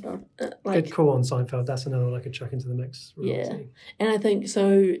of Seinfeld. Good call on Seinfeld. That's another one I could chuck into the mix. Yeah, and I think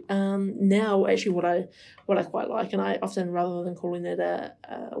so. Now, actually, what I quite like, and I often, rather than calling it a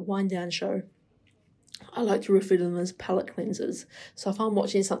wind down show, I like to refer to them as palate cleansers. So if I'm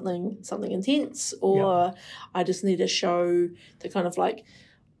watching something intense, or I just need a show to kind of like,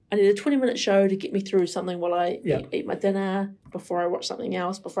 I need a 20-minute show to get me through something while I eat my dinner, before I watch something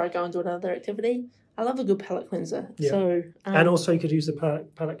else, before I go and do another activity. I love a good palate cleanser. Yeah. So and also you could use the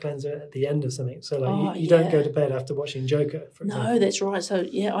palate cleanser at the end of something. So like you don't go to bed after watching Joker, for example. No, that's right. So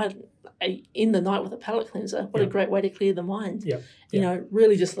I end the night with a palate cleanser. What a great way to clear the mind. Yeah. You know,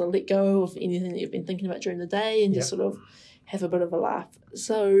 really just sort of let go of anything that you've been thinking about during the day and just sort of have a bit of a laugh.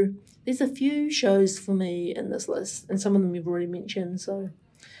 So there's a few shows for me in this list, and some of them you've already mentioned. So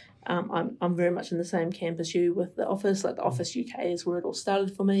I'm very much in the same camp as you with The Office. Like The Office UK is where it all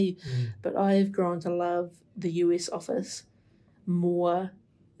started for me, but I've grown to love the US Office more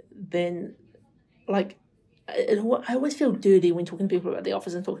than like. I always feel dirty when talking to people about The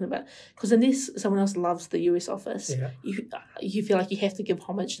Office and talking about, because unless someone else loves the US Office, you feel like you have to give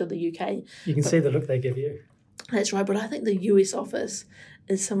homage to the UK. You can see the look they give you. That's right, but I think the US Office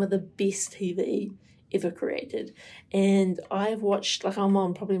is some of the best TV ever created. And I've watched, like, I'm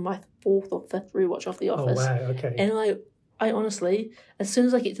on probably my 4th or 5th rewatch of The Office. Oh, wow, okay. And I honestly, as soon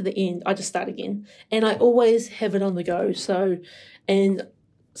as I get to the end, I just start again. And I always have it on the go. So, and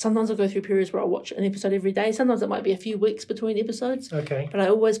sometimes I'll go through periods where I'll watch an episode every day. Sometimes it might be a few weeks between episodes. Okay. But I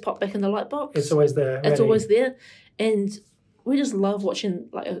always pop back in the light box. It's always there. It's always there. And we just love watching,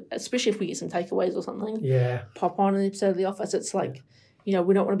 like, especially if we get some takeaways or something. Yeah. Pop on an episode of The Office. It's like, you know,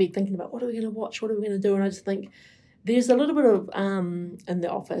 we don't want to be thinking about what are we going to watch, what are we going to do. And I just think there's a little bit of, in The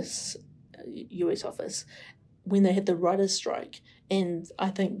Office, US Office, when they had the writer's strike. And I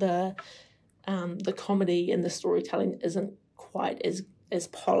think the comedy and the storytelling isn't quite as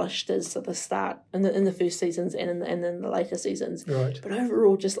polished as at the start in the first seasons and in the later seasons. Right. But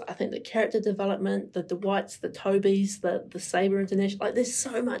overall, just I think the character development, the Dwights, the Tobys, the Sabre International, like there's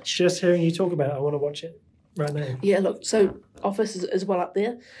so much. Just hearing you talk about it, I want to watch it right now. Yeah, look, so Office is well up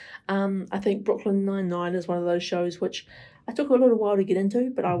there. I think Brooklyn Nine-Nine is one of those shows which I took a little while to get into,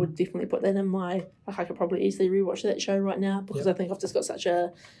 but I would definitely put that in my, like I could probably easily rewatch that show right now because I think I've just got such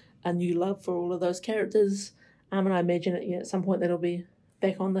a new love for all of those characters. And I imagine at some point that'll be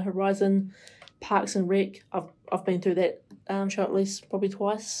back on the horizon. Parks and Rec, I've been through that show at least probably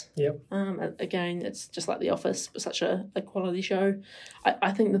twice. Yep. Again, it's just like The Office, but such a quality show.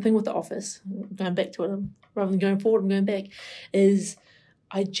 I think the thing with The Office, going back to it, rather than going forward and going back, is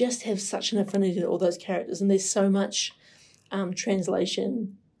I just have such an affinity to all those characters, and there's so much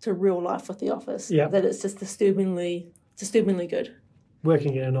translation to real life with The Office that it's just disturbingly good.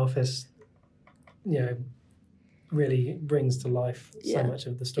 Working in an office, really brings to life so much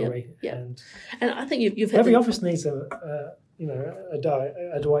of the story. And I think you've had every office needs a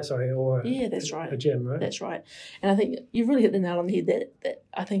Dwight, or that's right. a Jim, right? That's right. And I think you've really hit the nail on the head that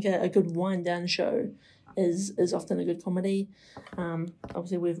I think a good wind down show is often a good comedy.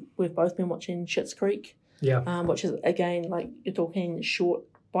 Obviously we've both been watching Schitt's Creek. Yeah. Which is again like you're talking short,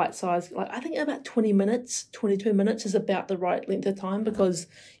 bite-sized, like I think about 20 minutes, 22 minutes is about the right length of time because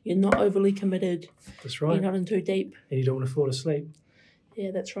you're not overly committed. That's right. You're not in too deep. And you don't want to fall asleep.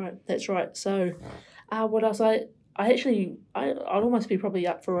 Yeah, that's right. So what else? I'd almost be probably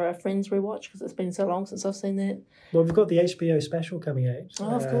up for a Friends rewatch because it's been so long since I've seen that. Well, we've got the HBO special coming out.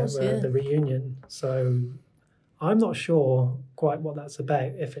 Oh, of course, the reunion. So I'm not sure quite what that's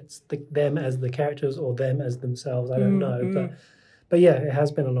about, if it's them as the characters or them as themselves. I don't know. But yeah, it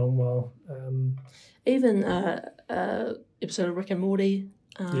has been a long while. Even episode of Rick and Morty.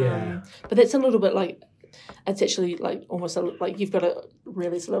 But that's a little bit like, it's actually like almost like you've got to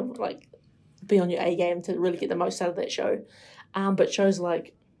really sort of like be on your A game to really get the most out of that show. But shows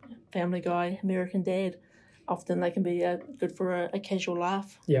like Family Guy, American Dad, often they can be good for a casual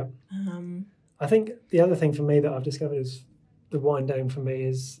laugh. Yeah. I think the other thing for me that I've discovered is the wind down for me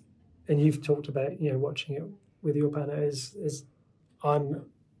is, and you've talked about watching it with your partner is I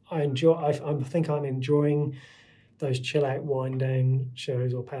think I'm enjoying those chill out wind down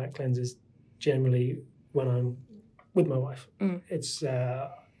shows or palate cleansers generally when I'm with my wife. I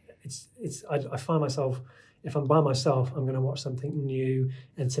find myself, if I'm by myself, I'm going to watch something new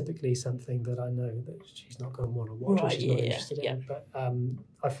and typically something that I know that she's not going to want to watch or she's not interested in. But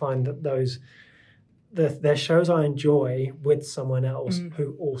I find that they're shows I enjoy with someone else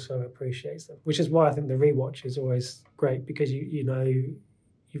who also appreciates them, which is why I think the rewatch is always great because you know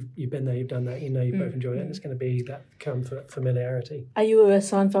you've been there, you've done that, you both enjoy it, and it's going to be that comfort, familiarity. Are you a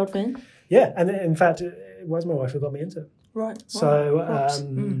Seinfeld fan? Yeah, and in fact, it was my wife who got me into it. Right. So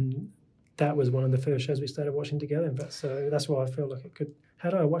that was one of the first shows we started watching together. But so that's why I feel like it could. How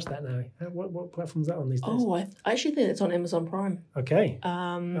do I watch that now? What platform is that on these days? Oh, I actually think it's on Amazon Prime. Okay.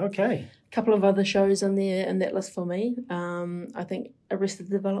 A couple of other shows in there in that list for me. I think Arrested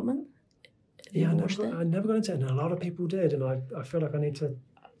Development. Yeah, I never got into it, and a lot of people did, and I feel like I need to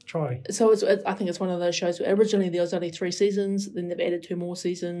try. So I think it's one of those shows where originally there was only 3 seasons, then they've added 2 more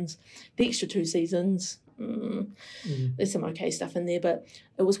seasons. The extra 2 seasons, there's some okay stuff in there, but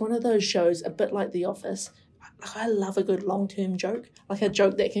it was one of those shows, a bit like The Office. I love a good long-term joke, like a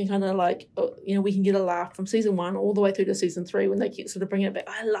joke that can kind of like, we can get a laugh from season 1 all the way through to season 3 when they keep sort of bringing it back.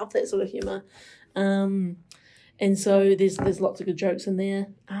 I love that sort of humour. And so there's lots of good jokes in there.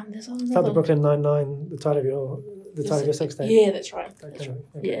 There's another... Is that the Brooklyn Nine-Nine, the title of your sex tape? Yeah, that's right. Okay.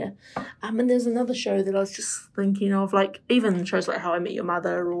 Yeah. And there's another show that I was just thinking of, like even shows like How I Met Your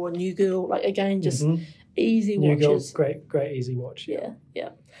Mother or New Girl, like again, just easy watches. New Girl's great easy watch. Yeah.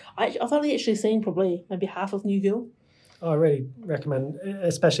 I've only actually seen probably maybe half of New Girl. I really recommend,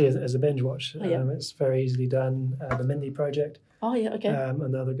 especially as a binge watch. Oh, yeah. It's very easily done. The Mindy Project. Oh yeah, okay.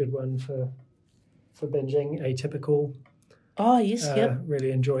 Another good one for binging. Atypical. Oh yes, yep.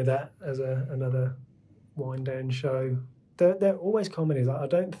 Really enjoy that as another wind down show. They're always comedies. I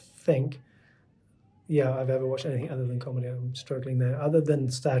don't think I've ever watched anything other than comedy. I'm struggling there, other than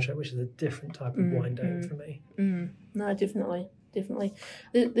Star Trek, which is a different type of wind down for me. No, definitely.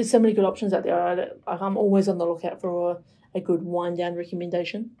 There's so many good options out there. I'm always on the lookout for a good wind down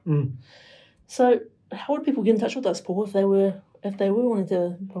recommendation. So how would people get in touch with us, Paul, if they were wanting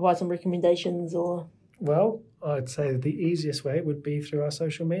to provide some recommendations or... Well, I'd say the easiest way would be through our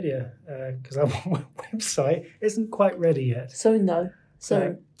social media, because our website isn't quite ready yet. Soon, though.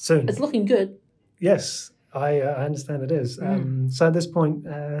 Soon. It's looking good. Yes, I understand it is. So at this point,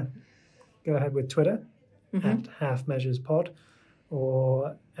 go ahead with Twitter at Half Measures Pod,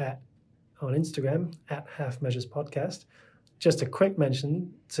 or on Instagram at Half Measures Podcast. Just a quick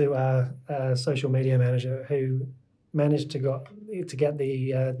mention to our social media manager who managed to get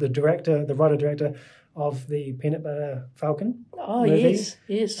the writer director of the Peanut Butter Falcon movie.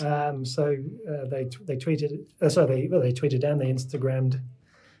 Yes. So they tweeted. They tweeted down. They Instagrammed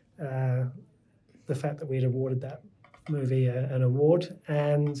the fact that we'd awarded that movie an award,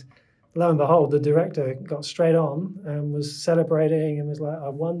 and lo and behold, the director got straight on and was celebrating and was like, "I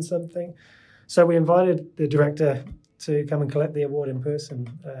won something." So we invited the director to come and collect the award in person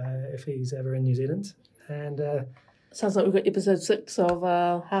if he's ever in New Zealand, and. Sounds like we've got episode 6 of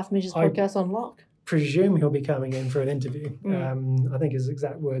Half Measures Podcast on lock. Presume he'll be coming in for an interview. I think his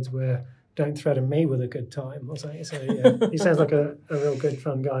exact words were, "Don't threaten me with a good time," or something. So yeah, he sounds like a real good,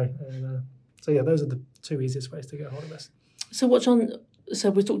 fun guy. And, those are the 2 easiest ways to get a hold of us. So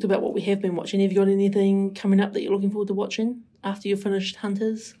we talked about what we have been watching. Have you got anything coming up that you're looking forward to watching after you've finished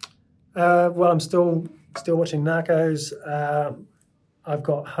Hunters? Well, I'm still watching Narcos. I've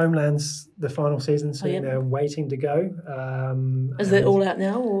got Homeland's the final season sitting there waiting to go. Is that all out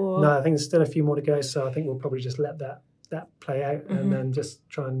now? Or? No, I think there's still a few more to go, so I think we'll probably just let that play out and then just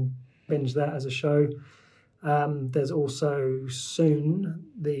try and binge that as a show. There's also soon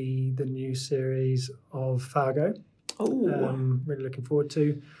the new series of Fargo. Really looking forward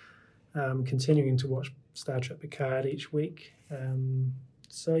to. Continuing to watch Star Trek Picard each week.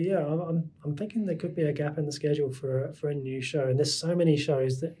 So yeah, I'm thinking there could be a gap in the schedule for a new show, and there's so many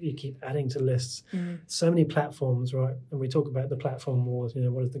shows that you keep adding to lists, so many platforms, right? And we talk about the platform wars.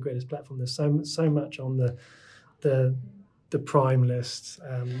 What is the greatest platform? There's so much on the Prime list.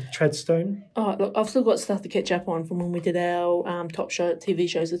 Treadstone. Oh, look, I've still got stuff to catch up on from when we did our top TV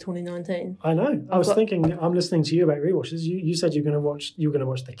shows of 2019. I know. I was thinking. I'm listening to you about rewatches. You said you're going to watch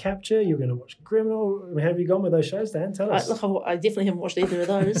The Capture. You're going to watch Criminal. I mean, have you gone with those shows, Dan? Tell us. Look, I definitely haven't watched either of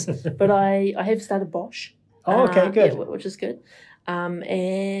those, but I have started Bosch. Oh, okay, good. Yeah, which is good.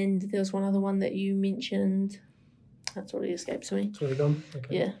 And there was one other one that you mentioned. That's already escapes me. It's already gone.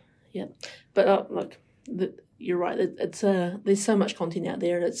 Okay. Yeah. But look. You're right. It's there's so much content out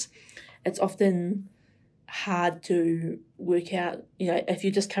there, and it's often hard to work out. If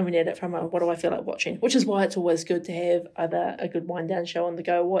you're just coming at it from what do I feel like watching, which is why it's always good to have either a good wind down show on the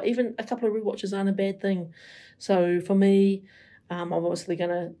go, or even a couple of rewatches aren't a bad thing. So for me, I'm obviously going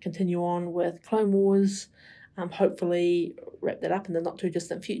to continue on with Clone Wars. Hopefully wrap that up in the not too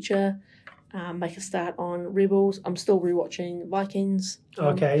distant future. Make a start on Rebels. I'm still rewatching Vikings.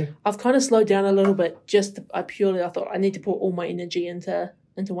 Okay. I've kind of slowed down a little bit. I thought I need to put all my energy into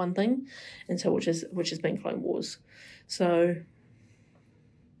one thing, and so which has been Clone Wars. So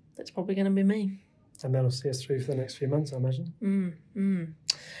that's probably going to be me. And that'll see us through for the next few months, I imagine.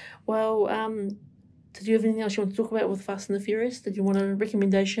 Well, Did you have anything else you want to talk about with Fast and the Furious? Did you want a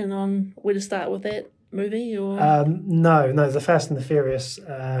recommendation on where to start with that movie? Or No, the Fast and the Furious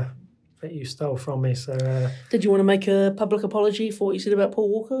that you stole from me. So, did you want to make a public apology for what you said about Paul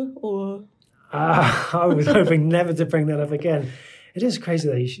Walker? Or I was hoping never to bring that up again. It is crazy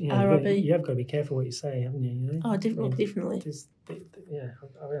that you have got to be careful what you say, haven't you? You know? Oh, definitely. I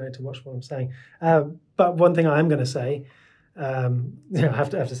need to watch what I'm saying. But one thing I am going to say, I have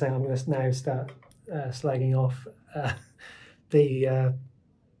to say, I'm going to now start slagging off the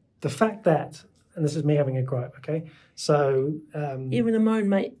fact that, and this is me having a gripe, okay? So even a moan,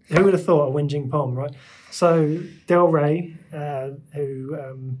 mate. Who would have thought a whinging Pom, right? So Del Rey, who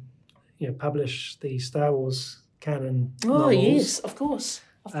published the Star Wars canon novels. Yes, of course.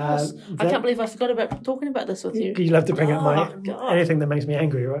 I can't believe I forgot about talking about this with you. You love to bring up anything that makes me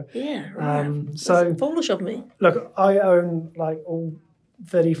angry, right? Yeah, right. So foolish of me. Look, I own like all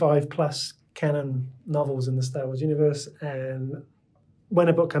 35 plus canon novels in the Star Wars universe, and when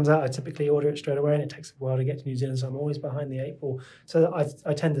a book comes out, I typically order it straight away, and it takes a while to get to New Zealand, so I'm always behind the 8 ball. So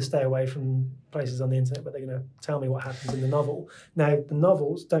I tend to stay away from places on the internet where they're going to tell me what happens in the novel. Now, the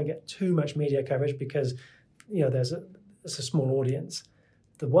novels don't get too much media coverage because there's a small audience.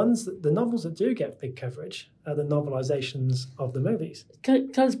 The novels that do get big coverage are the novelizations of the movies. Can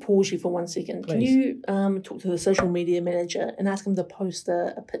I just pause you for 1 second? Please. Can you talk to the social media manager and ask him to post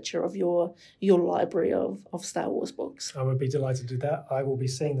a picture of your library of Star Wars books? I would be delighted to do that. I will be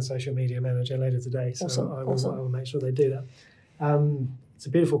seeing the social media manager later today, so awesome. I will make sure they do that. It's a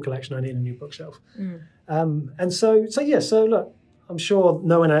beautiful collection. I need a new bookshelf. And so look, I'm sure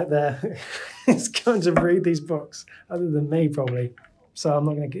no one out there is going to read these books other than me, probably. So I'm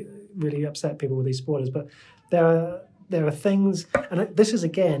not going to really upset people with these spoilers. But there are things, and this is,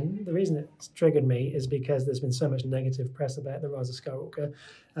 again, the reason it's triggered me is because there's been so much negative press about The Rise of Skywalker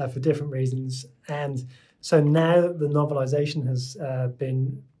for different reasons. And so now that the novelization has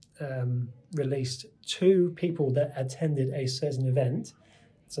been released to people that attended a certain event,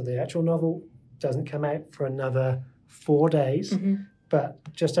 so the actual novel doesn't come out for another 4 days. Mm-hmm.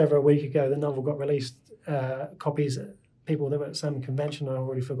 But just over a week ago, the novel got released, copies, people that were at some convention, I've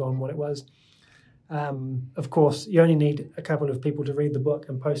already forgotten what it was. Of course, you only need a couple of people to read the book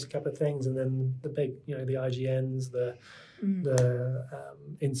and post a couple of things, and then the big, the IGNs, the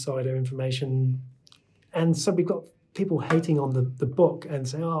insider information. And so we've got people hating on the book and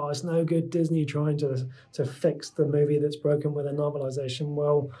saying, oh, it's no good Disney trying to fix the movie that's broken with a novelization.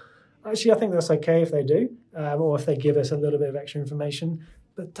 Well, actually, I think that's okay if they do, or if they give us a little bit of extra information.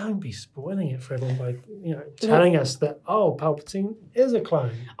 But don't be spoiling it for everyone by, telling us that, Palpatine is a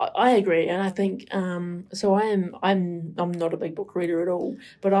clone. I agree, and I think so. I'm not a big book reader at all,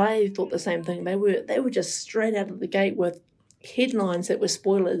 but I thought the same thing. They were just straight out of the gate with headlines that were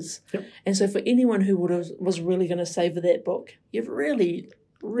spoilers. Yep. And so for anyone who was really going to savor that book, you've really,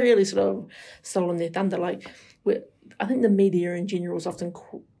 really sort of stolen their thunder. Like, I think the media in general is often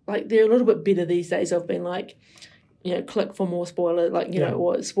they're a little bit better these days. I've been like, click for more spoiler,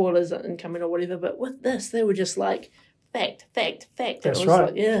 or spoilers incoming or whatever. But with this, they were just like, fact. That's right.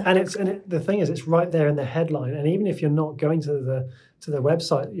 Like, yeah. And the thing is, it's right there in the headline. And even if you're not going to the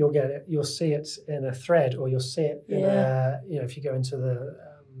website, you'll get it. You'll see it in a thread, or you'll see it in if you go into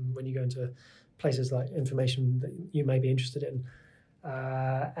when you go into places like information that you may be interested in.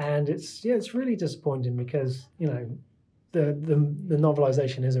 And it's really disappointing because the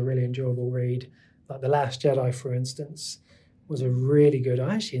novelization is a really enjoyable read. Like The Last Jedi, for instance, was a really good.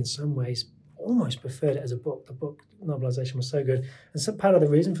 I actually, in some ways, almost preferred it as a book. The book novelization was so good, and so part of the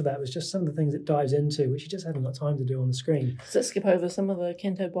reason for that was just some of the things it dives into, which you just haven't got time to do on the screen. Does it skip over some of the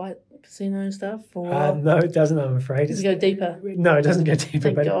Canto Bight Casino stuff? Or no, it doesn't. I'm afraid. Does it go deeper? No, it doesn't go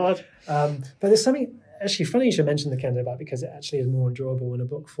deeper. Thank God. But there's something actually funny you should mention the Canto Bight, because it actually is more enjoyable in a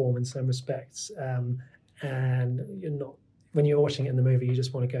book form in some respects, and you're not. When you're watching it in the movie, you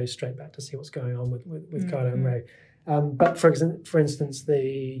just want to go straight back to see what's going on with Kylo and Rey. But for instance,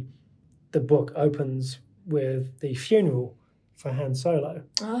 the book opens with the funeral for Han Solo.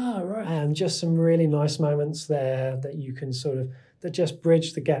 Ah, right. And just some really nice moments there that you can that just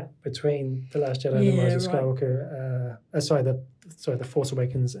bridge the gap between The Last Jedi and The Rise of Skywalker. The Force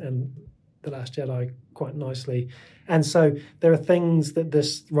Awakens and The Last Jedi quite nicely. And so there are things that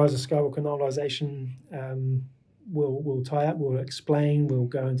this Rise of Skywalker novelization will tie up, will explain, will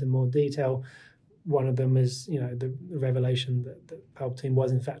go into more detail. One of them is, the revelation that Palpatine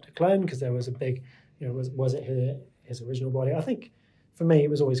was in fact a clone, because there was a big, was it his original body? I think for me it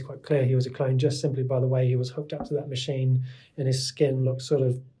was always quite clear he was a clone, just simply by the way he was hooked up to that machine, and his skin looked sort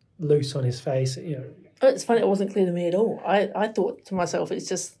of loose on his face. It's funny, it wasn't clear to me at all. I thought to myself, it's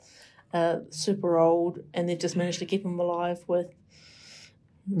just super old, and they've just managed to keep them alive with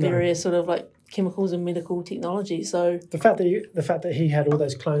various sort of like chemicals and medical technology. So the fact that he had all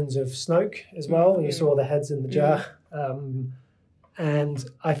those clones of Snoke as well, and you saw the heads in the jar, and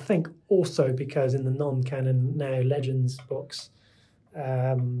I think also because in the non-canon now Legends books,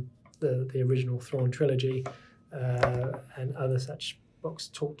 the original Thrawn trilogy and other such books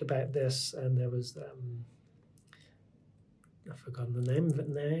talked about this, and there was I've forgotten the name of it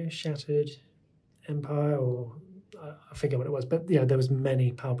now, Shattered Empire, or I forget what it was, but there was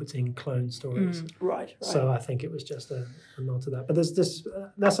many Palpatine clone stories. Right. So I think it was just a nod to that. But there's this.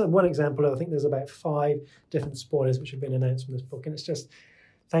 That's one example. I think there's about 5 different spoilers which have been announced from this book, and it's just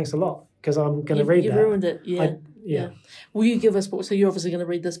thanks a lot because I'm going to read that. You ruined it. Yeah. Will you give us? So you're obviously going to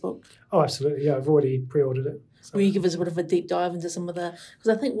read this book. Oh, absolutely. Yeah, I've already pre-ordered it. So. Will you give us a bit of a deep dive into some of the?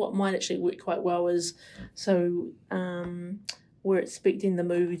 Because I think what might actually work quite well is we're expecting the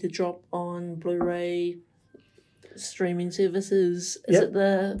movie to drop on Blu-ray. Streaming services. Is it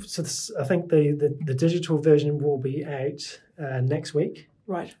the? So I think the digital version will be out next week.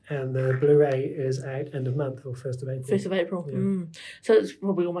 Right. And the Blu-ray is out end of month or 1st of April. 1st of April. Yeah. So it's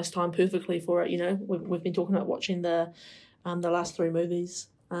probably almost timed perfectly for it. We've been talking about watching the last 3 movies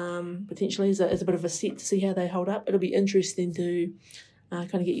potentially as a bit of a set to see how they hold up. It'll be interesting to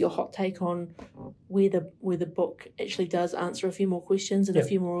kind of get your hot take on where the book actually does answer a few more questions and a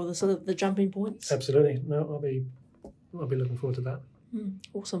few more of the sort of the jumping points. Absolutely. No, I'll be looking forward to that.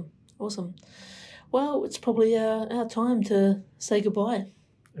 Awesome. Well, it's probably our time to say goodbye.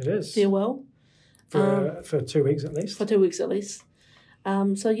 It is. Farewell. For 2 weeks at least. For 2 weeks at least.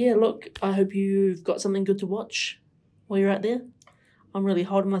 Look, I hope you've got something good to watch while you're out there. I'm really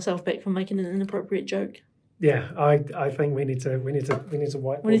holding myself back from making an inappropriate joke. Yeah, I think we need to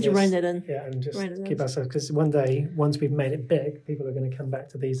whiteboard. We need to rein that in. Yeah, and just keep ourselves, because one day, once we've made it big, people are going to come back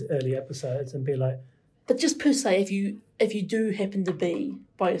to these early episodes and be like. But just per se, if you do happen to be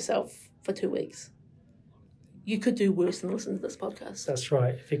by yourself for 2 weeks, you could do worse than listen to this podcast. That's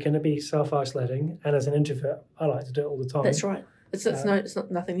right. If you're going to be self-isolating, and as an introvert, I like to do it all the time. That's right. It's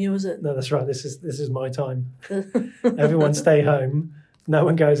not nothing new, is it? No, that's right. This is my time. Everyone stay home. No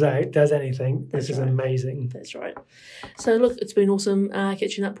one goes out, does anything. This is amazing. That's right. So, look, it's been awesome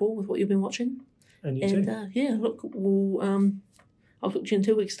catching up, Paul, with what you've been watching. And you too. Look, I'll talk to you in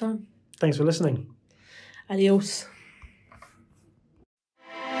 2 weeks' time. Thanks for listening. Adios.